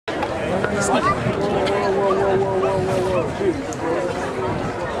Ladies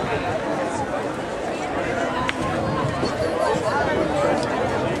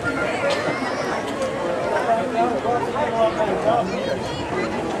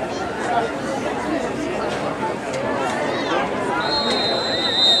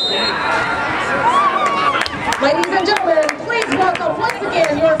and gentlemen, please welcome once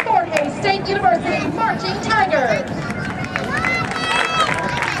again your Fort Hays State University Marching Tigers.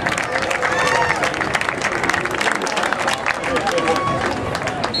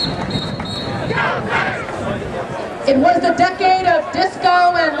 It was the decade of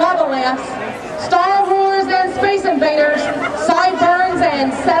disco and lava lamps, Star Wars and Space Invaders, Sideburns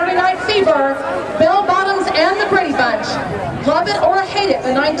and Saturday Night Fever, Bell Bottoms and the Brady Bunch. Love it or hate it,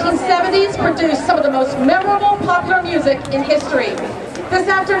 the 1970s produced some of the most memorable popular music in history. This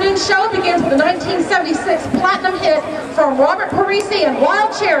afternoon's show begins with a 1976 platinum hit from Robert Parisi and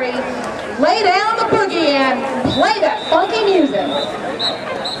Wild Cherry, Lay Down the Boogie and Play That Funky Music.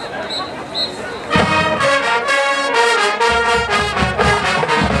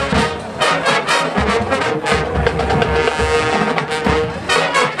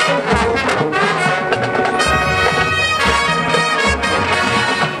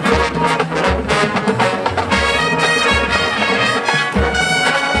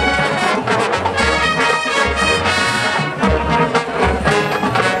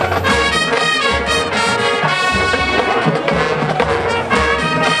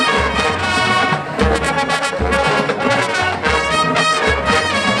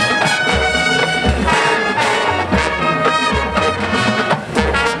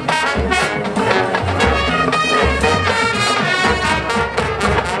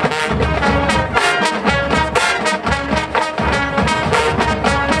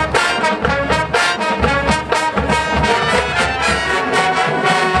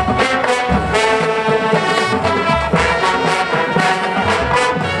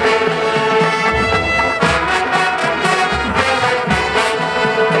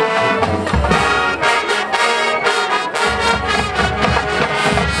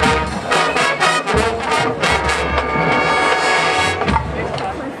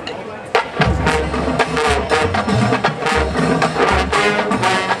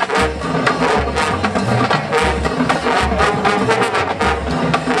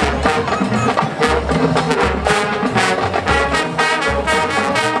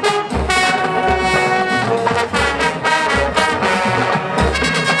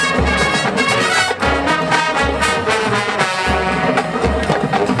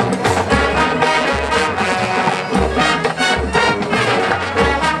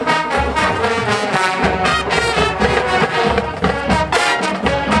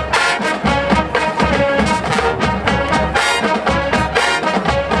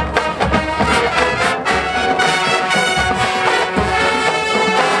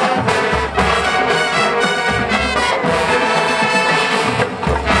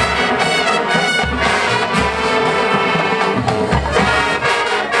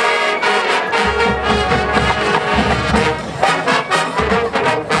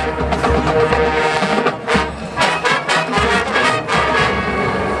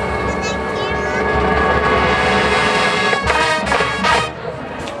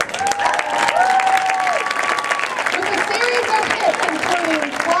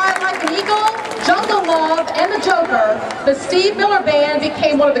 The Steve Miller Band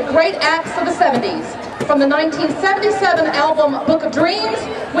became one of the great acts of the 70s. From the 1977 album Book of Dreams,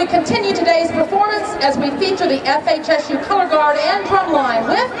 we continue today's performance as we feature the FHSU Color Guard and Drumline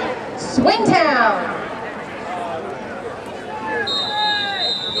with Swingtown.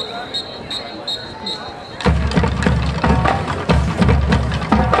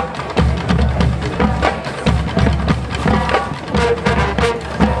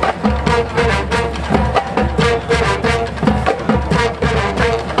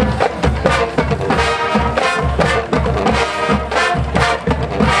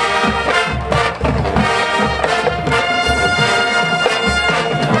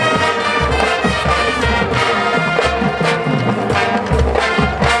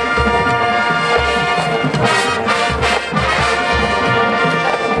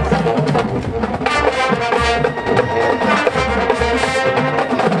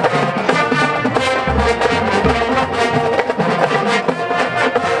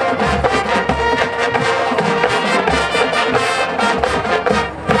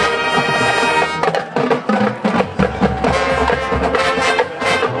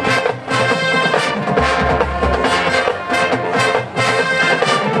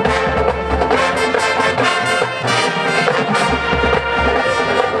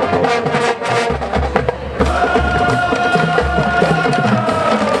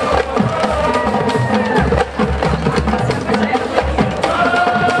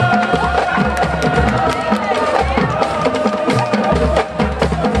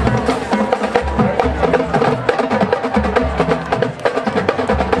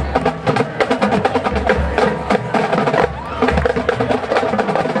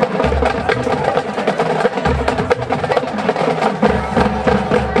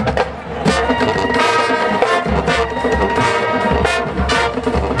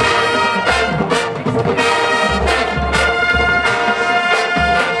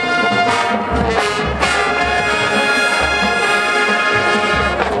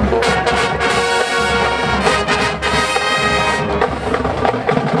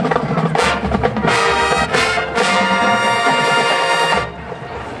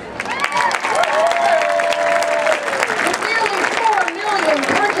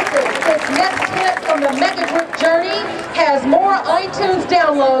 The mega group Journey has more iTunes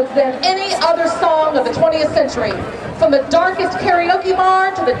downloads than any other song of the 20th century. From the darkest karaoke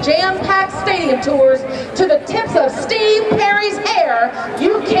bar to the jam-packed stadium tours to the tips of Steve Perry's hair,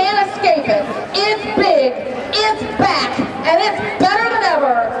 you can't escape it. It's big, it's back, and it's better than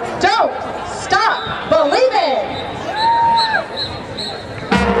ever. Don't stop believing!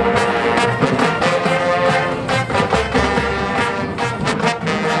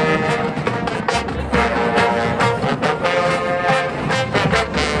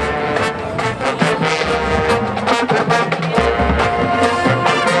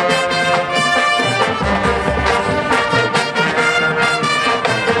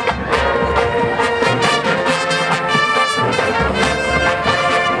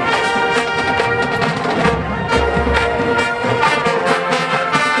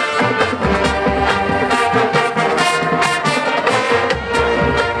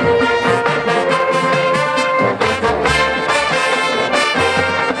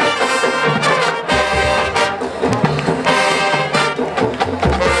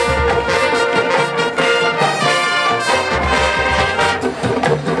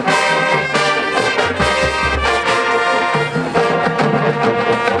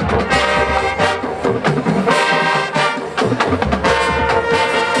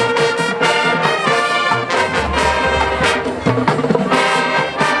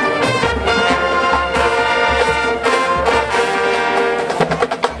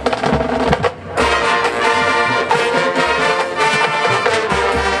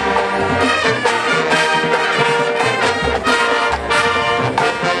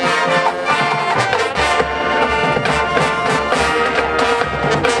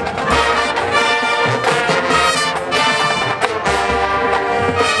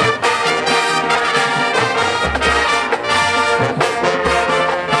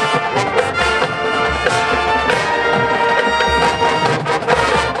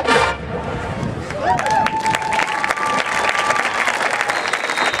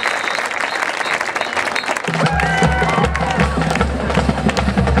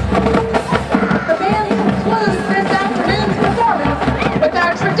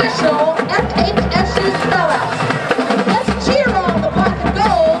 FHSU spellout. Let's cheer on the black and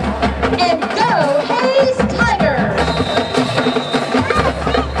gold and go Hayes Tigers!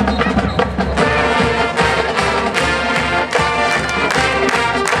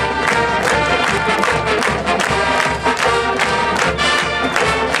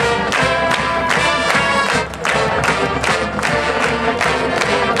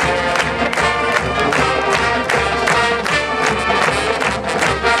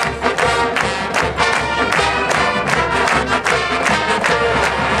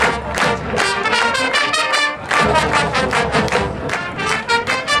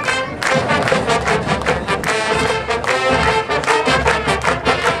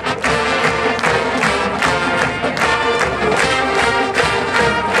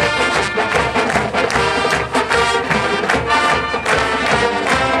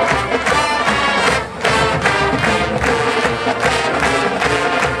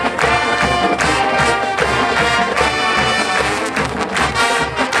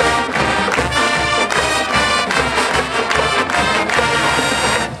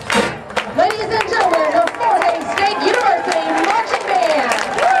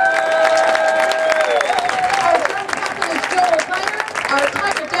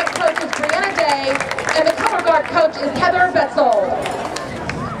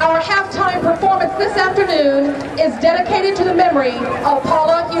 Our halftime performance this afternoon is dedicated to the memory of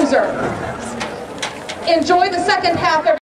Paula Huser. Enjoy the second half.